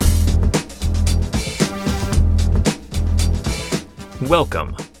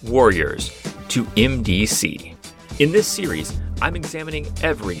Welcome, Warriors, to MDC. In this series, I'm examining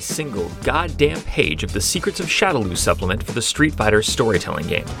every single goddamn page of the Secrets of Shadaloo supplement for the Street Fighter storytelling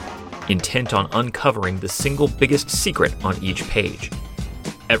game, intent on uncovering the single biggest secret on each page.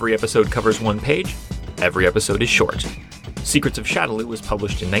 Every episode covers one page, every episode is short. Secrets of Shadaloo was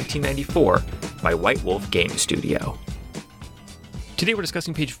published in 1994 by White Wolf Game Studio. Today we're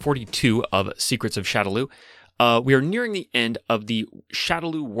discussing page 42 of Secrets of Shadaloo. We are nearing the end of the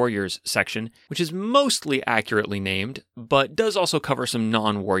Shadaloo Warriors section, which is mostly accurately named, but does also cover some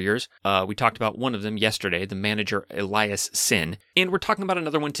non-warriors. We talked about one of them yesterday, the manager Elias Sin, and we're talking about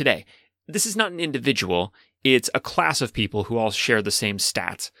another one today. This is not an individual, it's a class of people who all share the same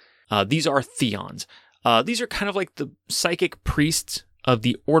stats. These are Theons. These are kind of like the psychic priests of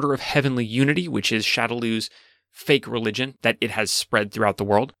the Order of Heavenly Unity, which is Shadaloo's fake religion that it has spread throughout the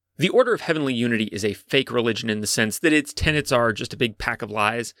world. The Order of Heavenly Unity is a fake religion in the sense that its tenets are just a big pack of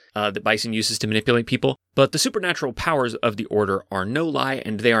lies that Bison uses to manipulate people, but the supernatural powers of the Order are no lie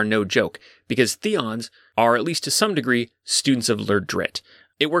and they are no joke, because Theons are, at least to some degree, students of Lurdrit.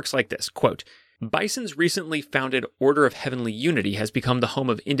 It works like this, quote, Bison's recently founded Order of Heavenly Unity has become the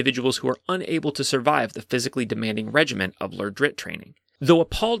home of individuals who are unable to survive the physically demanding regimen of Lurdrit training. Though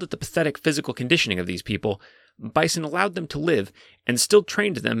appalled at the pathetic physical conditioning of these people, Bison allowed them to live and still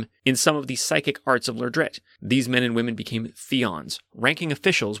trained them in some of the psychic arts of Lurdrit. These men and women became Theons, ranking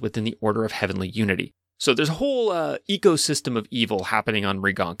officials within the Order of Heavenly Unity. So there's a whole ecosystem of evil happening on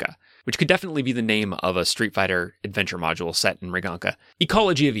Riganka, which could definitely be the name of a Street Fighter adventure module set in Riganka.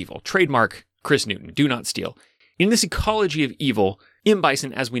 Ecology of Evil, trademark Chris Newton, do not steal. In this ecology of evil, M.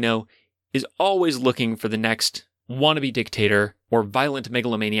 Bison, as we know, is always looking for the next wannabe dictator or violent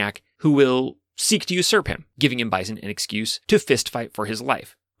megalomaniac who will seek to usurp him, giving M. Bison an excuse to fist fight for his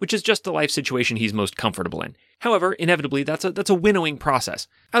life, which is just the life situation he's most comfortable in. However, inevitably, that's a winnowing process.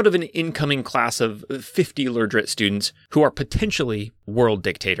 Out of an incoming class of 50 Lurdrit students who are potentially world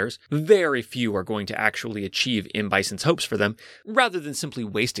dictators, very few are going to actually achieve M. Bison's hopes for them, rather than simply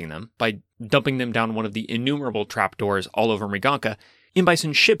wasting them by dumping them down one of the innumerable trapdoors all over Riganka. M.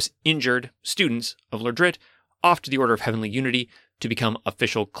 Bison ships injured students of Lurdrit off to the Order of Heavenly Unity to become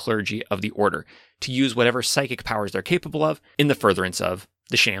official clergy of the Order, to use whatever psychic powers they're capable of in the furtherance of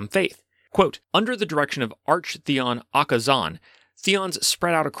the sham faith. Quote, under the direction of Arch-Theon Akazan, Theons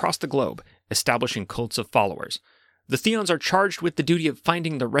spread out across the globe, establishing cults of followers. The Theons are charged with the duty of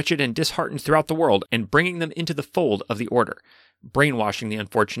finding the wretched and disheartened throughout the world and bringing them into the fold of the Order, brainwashing the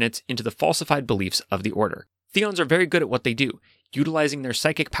unfortunates into the falsified beliefs of the Order. Theons are very good at what they do, utilizing their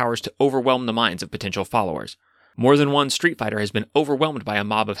psychic powers to overwhelm the minds of potential followers. More than one Street Fighter has been overwhelmed by a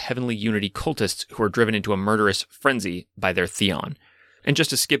mob of Heavenly Unity cultists who are driven into a murderous frenzy by their Theon. And just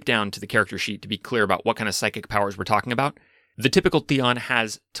to skip down to the character sheet to be clear about what kind of psychic powers we're talking about, the typical Theon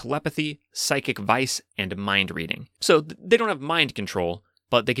has telepathy, psychic vice, and mind reading. So they don't have mind control,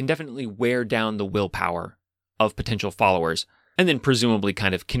 but they can definitely wear down the willpower of potential followers, and then presumably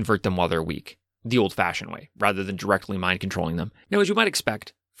kind of convert them while they're weak, the old-fashioned way, rather than directly mind controlling them. Now, as you might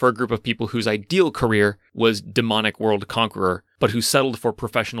expect, for a group of people whose ideal career was demonic world conqueror, but who settled for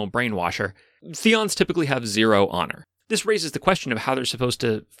professional brainwasher, Theons typically have zero honor. This raises the question of how they're supposed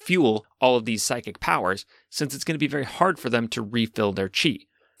to fuel all of these psychic powers, since it's going to be very hard for them to refill their chi.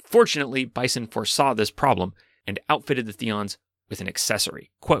 Fortunately, Bison foresaw this problem and outfitted the Theons with an accessory.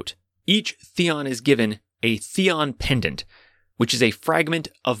 Quote, each Theon is given a Theon pendant, which is a fragment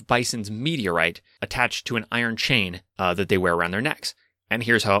of Bison's meteorite attached to an iron chain that they wear around their necks. And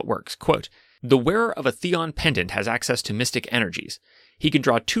here's how it works. Quote, the wearer of a Theon pendant has access to mystic energies. He can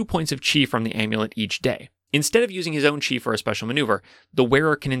draw 2 points of chi from the amulet each day. Instead of using his own chi for a special maneuver, the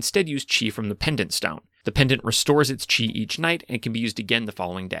wearer can instead use chi from the pendant stone. The pendant restores its chi each night and can be used again the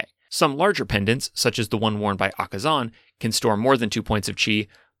following day. Some larger pendants, such as the one worn by Akazan, can store more than 2 points of chi,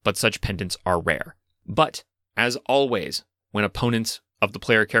 but such pendants are rare. But, as always, when opponents of the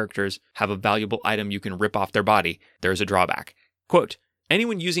player characters have a valuable item you can rip off their body, there is a drawback. Quote,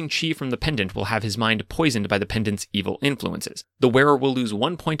 anyone using chi from the pendant will have his mind poisoned by the pendant's evil influences. The wearer will lose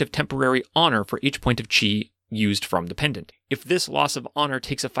 1 point of temporary honor for each point of chi used from the pendant. If this loss of honor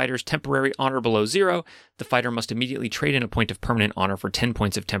takes a fighter's temporary honor below 0, the fighter must immediately trade in a point of permanent honor for 10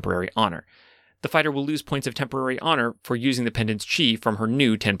 points of temporary honor. The fighter will lose points of temporary honor for using the pendant's chi from her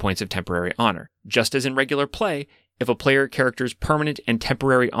new 10 points of temporary honor. Just as in regular play, if a player character's permanent and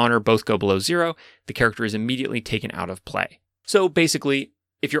temporary honor both go below 0, the character is immediately taken out of play. So basically,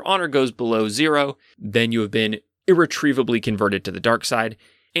 if your honor goes below 0, then you have been irretrievably converted to the dark side,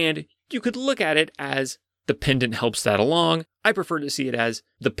 and you could look at it as the pendant helps that along. I prefer to see it as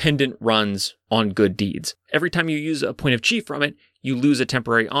the pendant runs on good deeds. Every time you use a point of chi from it, you lose a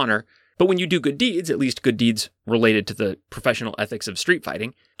temporary honor. But when you do good deeds, at least good deeds related to the professional ethics of street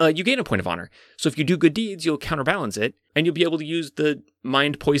fighting, you gain a point of honor. So if you do good deeds, you'll counterbalance it, and you'll be able to use the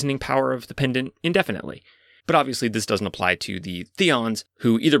mind-poisoning power of the pendant indefinitely. But obviously, this doesn't apply to the Theons,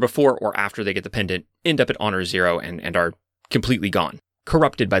 who either before or after they get the pendant end up at honor 0 and are completely gone,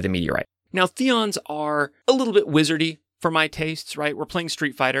 corrupted by the meteorite. Now, Theons are a little bit wizardy for my tastes, right? We're playing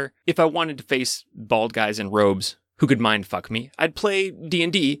Street Fighter. If I wanted to face bald guys in robes who could mind fuck me, I'd play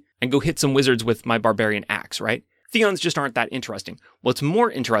D&D and go hit some wizards with my barbarian axe, right? Theons just aren't that interesting. What's more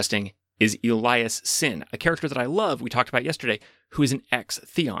interesting is Elias Sin, a character that I love, we talked about yesterday, who is an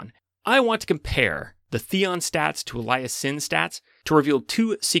ex-Theon. I want to compare the Theon stats to Elias Sin stats to reveal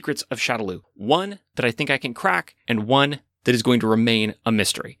 2 secrets of Shadaloo. One that I think I can crack, and one that is going to remain a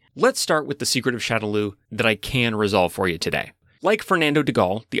mystery. Let's start with the secret of Shadaloo that I can resolve for you today. Like Fernando de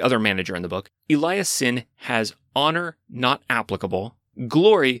Gaulle, the other manager in the book, Elias Sin has honor not applicable,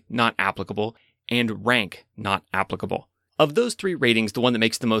 glory not applicable, and rank not applicable. Of those 3 ratings, the one that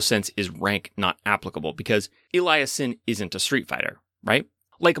makes the most sense is rank not applicable, because Elias Sin isn't a street fighter, right?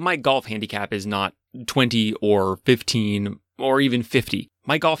 Like my golf handicap is not 20 or 15 or even 50.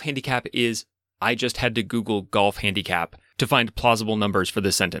 My golf handicap is, I just had to Google golf handicap to find plausible numbers for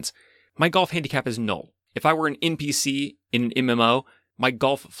this sentence. My golf handicap is null. If I were an NPC in an MMO, my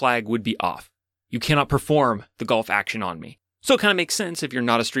golf flag would be off. You cannot perform the golf action on me. So it kind of makes sense if you're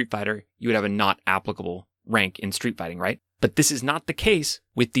not a street fighter, you would have a not applicable rank in street fighting, right? But this is not the case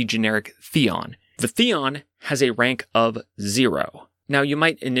with the generic Theon. The Theon has a rank of 0. Now, you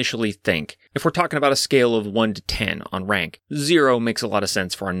might initially think, if we're talking about a scale of 1 to 10 on rank, 0 makes a lot of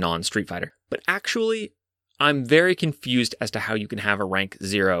sense for a non-street fighter. But actually, I'm very confused as to how you can have a rank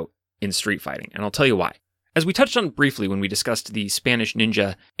 0 in street fighting, and I'll tell you why. As we touched on briefly when we discussed the Spanish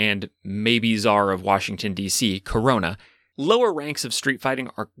ninja and maybe czar of Washington, D.C., Corona, lower ranks of street fighting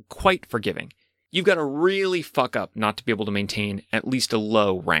are quite forgiving. You've got to really fuck up not to be able to maintain at least a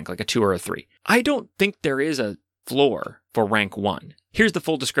low rank, like a 2 or a 3. I don't think there is a floor for rank 1. Here's the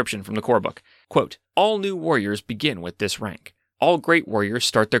full description from the core book. Quote, all new warriors begin with this rank. All great warriors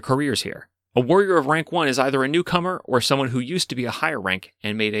start their careers here. A warrior of rank 1 is either a newcomer or someone who used to be a higher rank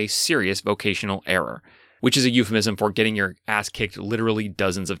and made a serious vocational error, which is a euphemism for getting your ass kicked literally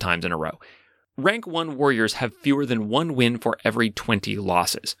dozens of times in a row. Rank 1 warriors have fewer than 1 win for every 20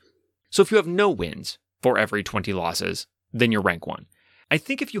 losses. So if you have no wins for every 20 losses, then you're rank 1. I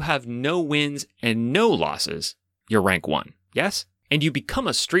think if you have no wins and no losses, you're rank 1. Yes? And you become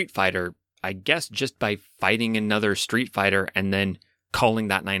a street fighter, I guess, just by fighting another street fighter and then calling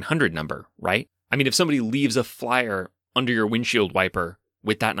that 900 number, right? I mean, if somebody leaves a flyer under your windshield wiper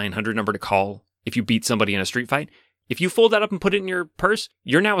with that 900 number to call if you beat somebody in a street fight, if you fold that up and put it in your purse,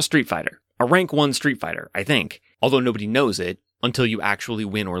 you're now a street fighter. A rank 1 street fighter, I think, although nobody knows it until you actually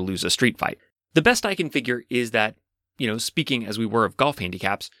win or lose a street fight. The best I can figure is that, speaking as we were of golf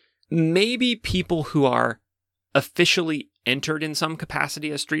handicaps, maybe people who are officially entered in some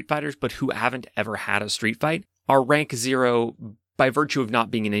capacity as street fighters, but who haven't ever had a street fight, are rank 0 by virtue of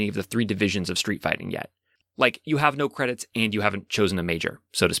not being in any of the 3 divisions of street fighting yet. Like, you have no credits and you haven't chosen a major,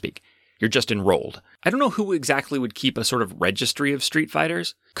 so to speak. You're just enrolled. I don't know who exactly would keep a sort of registry of street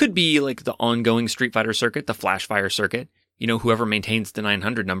fighters. Could be like the ongoing Street Fighter circuit, the Flashfire circuit. Whoever maintains the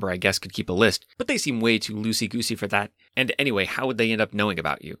 900 number, I guess, could keep a list, but they seem way too loosey-goosey for that. And anyway, how would they end up knowing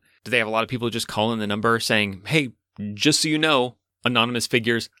about you? Do they have a lot of people just calling the number saying, hey, just so you know, anonymous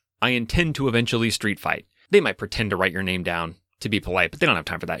figures, I intend to eventually street fight. They might pretend to write your name down to be polite, but they don't have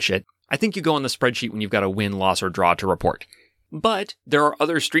time for that shit. I think you go on the spreadsheet when you've got a win, loss, or draw to report. But there are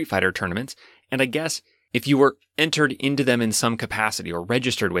other Street Fighter tournaments, and I guess if you were entered into them in some capacity or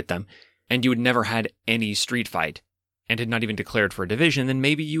registered with them, and you had never had any street fight, and had not even declared for a division, then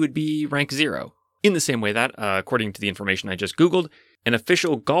maybe you would be rank 0. In the same way that, according to the information I just Googled, an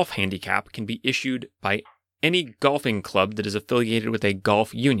official golf handicap can be issued by any golfing club that is affiliated with a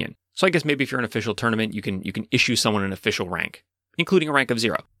golf union. So I guess maybe if you're an official tournament, you can issue someone an official rank, including a rank of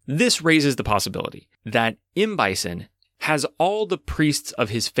 0. This raises the possibility that M. Bison has all the priests of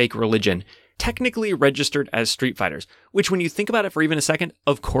his fake religion technically registered as street fighters, which when you think about it for even a second,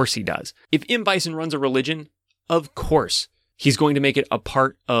 of course he does. If M. Bison runs a religion, of course he's going to make it a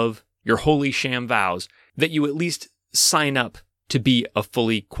part of your holy sham vows that you at least sign up to be a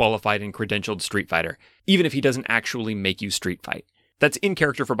fully qualified and credentialed street fighter, even if he doesn't actually make you street fight. That's in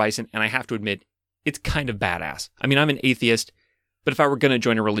character for Bison, and I have to admit, it's kind of badass. I mean, I'm an atheist, but if I were going to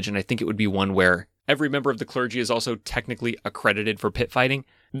join a religion, I think it would be one where every member of the clergy is also technically accredited for pit fighting.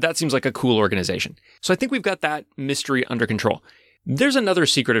 That seems like a cool organization. So I think we've got that mystery under control. There's another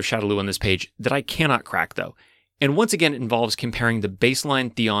secret of Shadaloo on this page that I cannot crack, though, And once again, it involves comparing the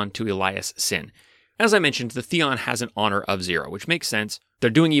baseline Theon to Elias Sin. As I mentioned, the Theon has an honor of 0, which makes sense.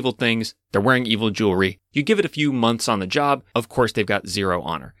 They're doing evil things, they're wearing evil jewelry. You give it a few months on the job, of course they've got 0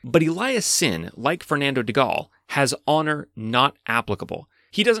 honor. But Elias Sin, like Fernando de Gaulle, has honor not applicable.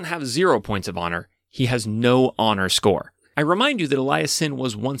 He doesn't have 0 points of honor, he has no honor score. I remind you that Elias Sin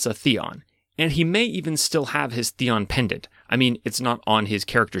was once a Theon, and he may even still have his Theon pendant. I mean, it's not on his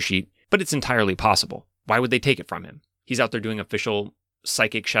character sheet, but it's entirely possible. Why would they take it from him? He's out there doing official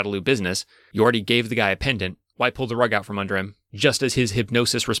psychic Shadaloo business. You already gave the guy a pendant. Why pull the rug out from under him? Just as his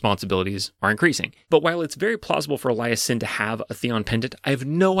hypnosis responsibilities are increasing. But while it's very plausible for Elias Sin to have a Theon pendant, I have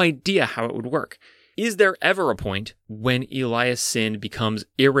no idea how it would work. Is there ever a point when Elias Sin becomes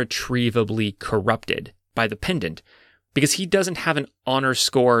irretrievably corrupted by the pendant? Because he doesn't have an honor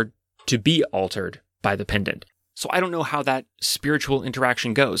score to be altered by the pendant. So I don't know how that spiritual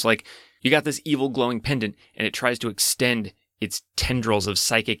interaction goes. Like, you got this evil glowing pendant, and it tries to extend its tendrils of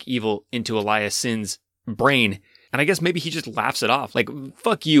psychic evil into Elias Sin's brain. And I guess maybe he just laughs it off. Like,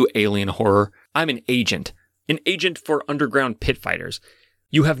 fuck you, alien horror. I'm an agent for underground pit fighters.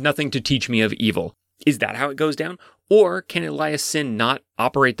 You have nothing to teach me of evil. Is that how it goes down? Or can Elias Sin not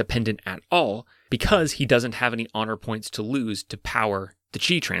operate the pendant at all because he doesn't have any honor points to lose to power the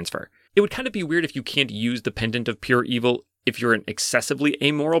chi transfer? It would kind of be weird if you can't use the pendant of pure evil if you're an excessively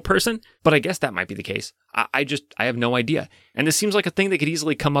amoral person, but I guess that might be the case. I have no idea. And this seems like a thing that could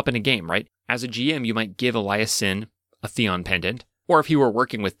easily come up in a game, right? As a GM, you might give Elias Sin a Theon pendant, or if he were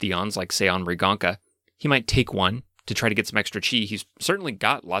working with Theons, like say on Rigonka, he might take one to try to get some extra chi. He's certainly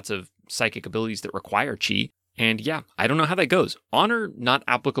got lots of psychic abilities that require chi, and yeah, I don't know how that goes. Honor not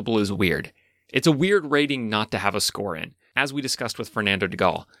applicable is weird. It's a weird rating not to have a score in, as we discussed with Fernando de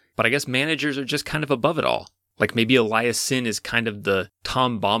Gaulle, but I guess managers are just kind of above it all. Like maybe Elias Sin is kind of the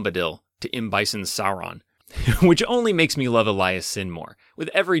Tom Bombadil to M. Bison's Sauron, which only makes me love Elias Sin more. With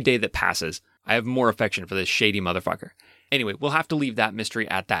every day that passes, I have more affection for this shady motherfucker. Anyway, we'll have to leave that mystery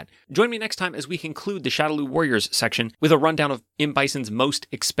at that. Join me next time as we conclude the Shadaloo Warriors section with a rundown of M. Bison's most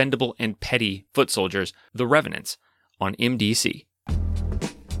expendable and petty foot soldiers, the Revenants, on MDC.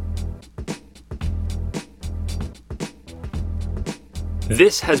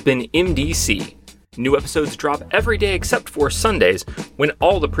 This has been MDC. New episodes drop every day except for Sundays, when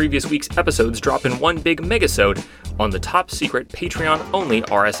all the previous week's episodes drop in one big megasode on the top secret Patreon-only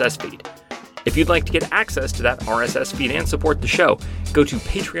RSS feed. If you'd like to get access to that RSS feed and support the show, go to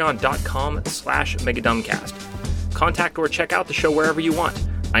patreon.com/megadumbcast. Contact or check out the show wherever you want.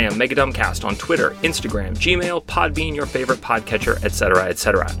 I am Megadumbcast on Twitter, Instagram, Gmail, Podbean, your favorite podcatcher, etc.,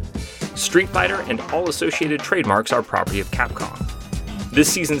 etc. Street Fighter and all associated trademarks are property of Capcom. This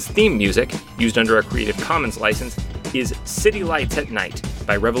season's theme music, used under a Creative Commons license, is City Lights at Night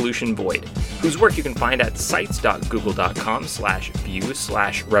by Revolution Void, whose work you can find at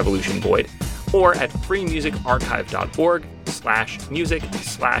sites.google.com/view/revolutionvoid or at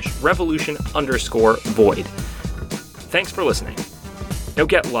freemusicarchive.org/music/revolution_void. Thanks for listening. Now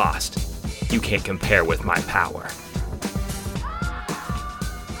get lost. You can't compare with my power.